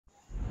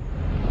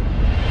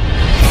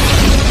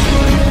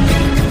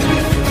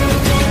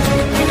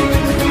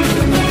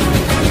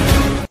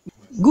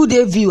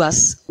Good day,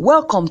 viewers.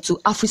 Welcome to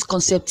Afris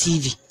Concept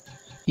TV,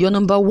 your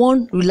number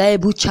one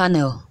reliable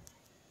channel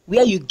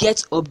where you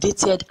get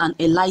updated and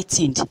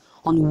enlightened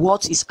on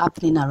what is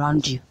happening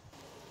around you.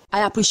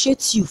 I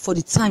appreciate you for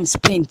the time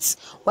spent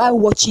while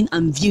watching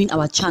and viewing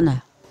our channel.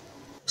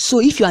 So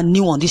if you are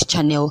new on this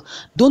channel,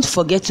 don't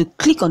forget to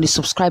click on the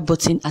subscribe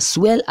button as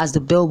well as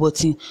the bell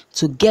button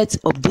to get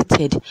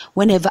updated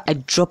whenever I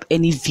drop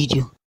any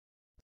video.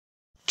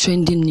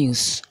 Trending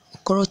news: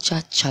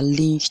 Okorocha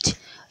challenged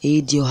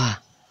Ihedioha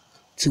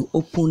to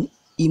open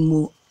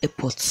Imo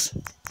Airport.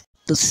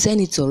 The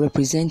senator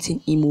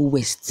representing Imo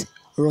West,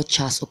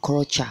 Rochas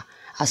Okorocha,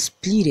 has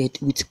pleaded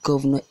with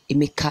Governor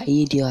Emeka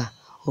Ihedioha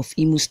of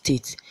Imo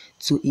State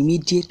to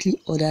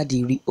immediately order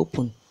the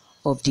reopen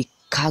of the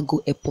cargo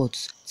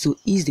airport to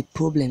ease the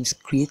problems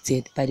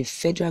created by the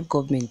federal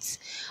government's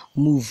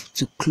move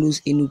to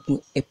close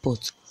Enugu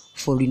Airport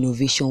for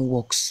renovation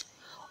works.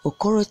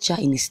 Okorocha,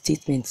 in a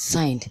statement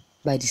signed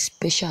by the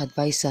Special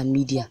Advisor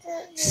Media,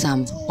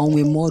 Sam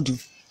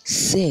Onwemodu,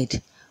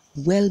 said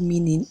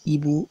well-meaning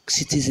Igbo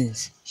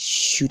citizens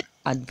should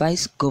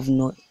advise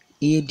Governor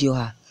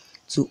Ihedioha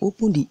to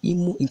open the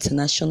Imo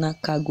International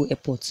Cargo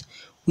Airport,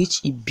 which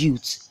he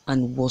built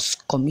and was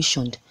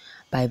commissioned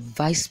by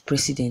Vice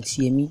President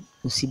Yemi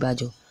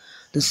Osinbajo.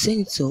 The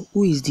senator,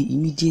 who is the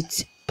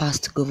immediate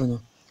past governor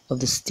of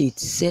the state,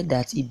 said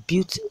that he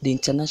built the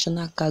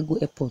International Cargo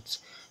Airport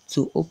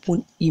to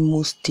open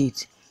Imo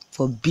State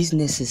for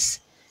businesses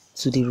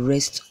to the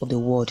rest of the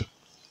world.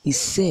 He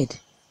said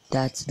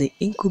that the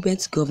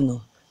incumbent governor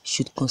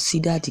should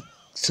consider the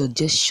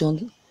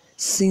suggestion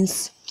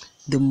since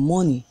the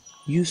money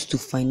used to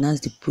finance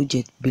the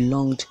project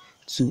belonged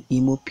to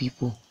Imo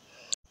people.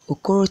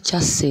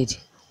 Okorocha said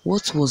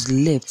what was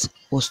left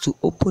was to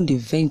open the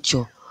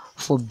venture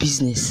for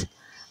business,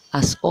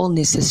 as all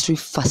necessary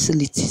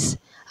facilities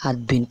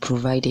had been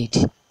provided.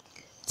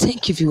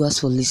 Thank you, viewers,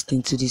 for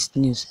listening to this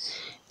news.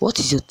 What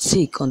is your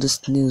take on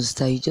this news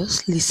that you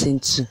just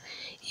listened to?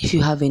 If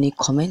you have any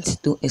comments,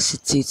 don't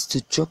hesitate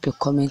to drop your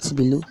comments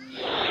below.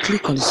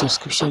 Click on the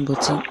subscription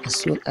button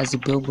as well as the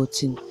bell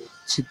button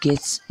to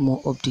get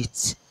more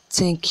updates.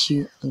 Thank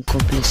you and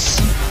God bless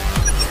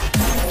you.